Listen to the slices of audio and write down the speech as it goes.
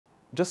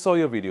Just saw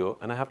your video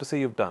and I have to say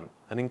you've done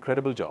an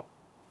incredible job.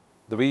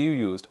 The way you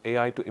used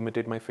AI to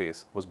imitate my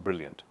face was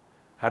brilliant.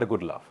 Had a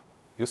good laugh.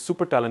 You're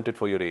super talented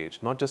for your age,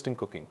 not just in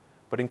cooking,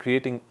 but in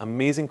creating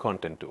amazing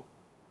content too.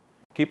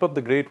 Keep up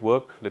the great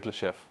work, little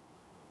chef.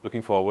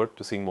 Looking forward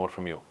to seeing more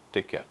from you.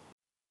 Take care.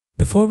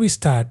 Before we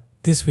start,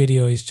 this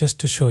video is just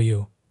to show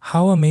you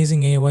how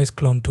amazing AI voice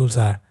clone tools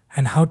are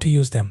and how to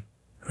use them.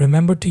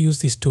 Remember to use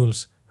these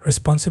tools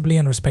responsibly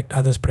and respect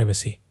others'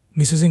 privacy.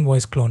 Misusing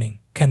voice cloning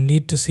can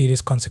lead to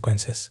serious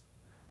consequences.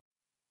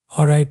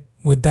 Alright,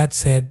 with that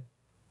said,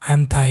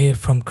 I'm Tahir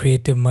from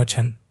Creative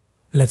Merchant.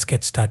 Let's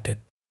get started.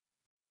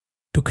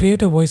 To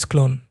create a voice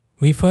clone,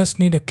 we first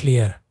need a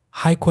clear,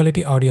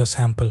 high-quality audio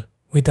sample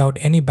without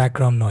any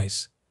background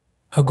noise.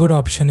 A good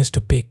option is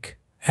to pick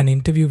an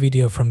interview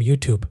video from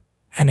YouTube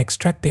and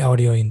extract the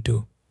audio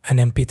into an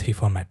MP3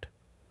 format.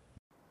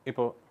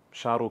 ഇപ്പോൾ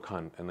ഷാറൂഖ്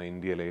ഖാൻ എന്ന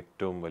ഇന്ത്യയിലെ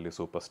ഏറ്റവും വലിയ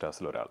super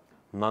സ്റ്റാർസിൽ ഒരാൾ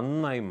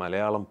നന്നായി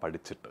മലയാളം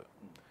പഠിച്ചിട്ട്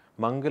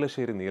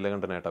മംഗലശ്ശേരി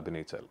നീലകണ്ഠനായിട്ട്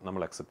അഭിനയിച്ചാൽ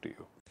നമ്മൾ accept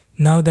ചെയ്യൂ.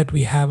 Now that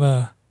we have a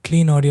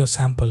clean audio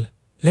sample,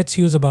 let's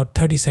use about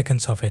 30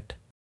 seconds of it.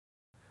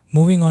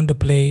 Moving on to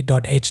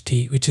Play.ht,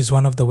 which is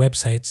one of the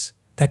websites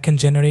that can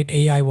generate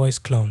AI voice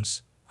clones.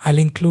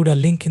 I'll include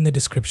a link in the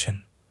description.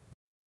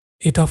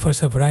 It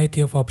offers a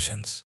variety of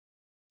options.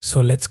 So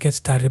let's get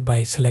started by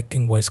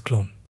selecting voice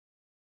clone.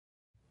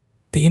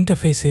 The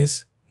interface is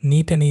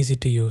neat and easy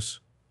to use.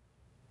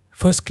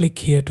 First click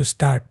here to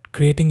start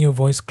creating your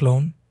voice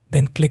clone,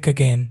 then click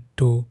again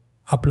to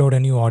upload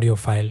a new audio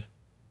file.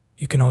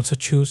 You can also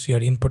choose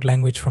your input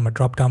language from a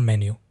drop-down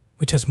menu,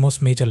 which has most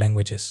major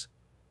languages.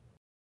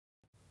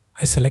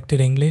 I selected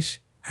English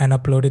and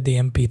uploaded the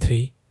MP3,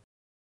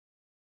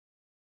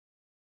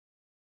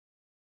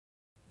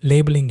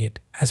 labeling it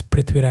as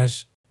Prithviraj.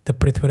 The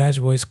Prithviraj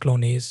voice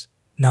clone is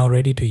now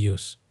ready to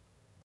use.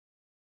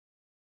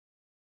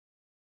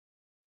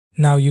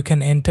 Now you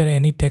can enter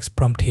any text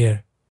prompt here.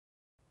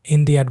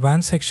 In the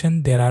advanced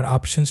section, there are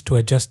options to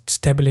adjust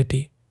stability,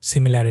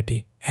 similarity,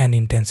 and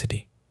intensity.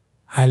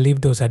 I'll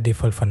leave those at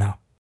default for now.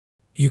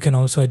 You can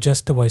also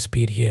adjust the voice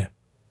speed here.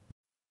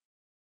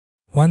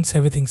 Once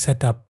everything's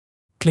set up,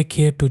 click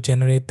here to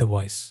generate the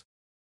voice.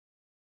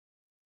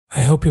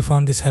 I hope you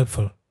found this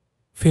helpful.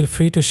 Feel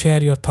free to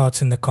share your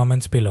thoughts in the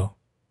comments below.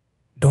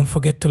 Don't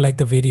forget to like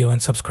the video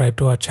and subscribe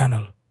to our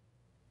channel.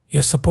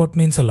 Your support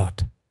means a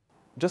lot.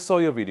 Just saw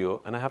your video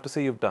and I have to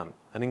say you've done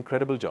an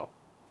incredible job.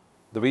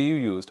 The way you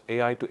used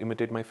AI to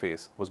imitate my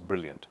face was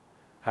brilliant.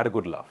 Had a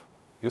good laugh.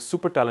 You're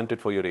super talented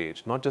for your age,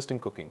 not just in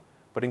cooking,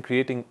 but in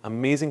creating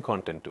amazing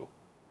content too.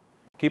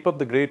 Keep up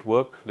the great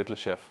work, little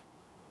chef.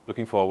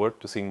 Looking forward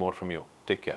to seeing more from you. Take care.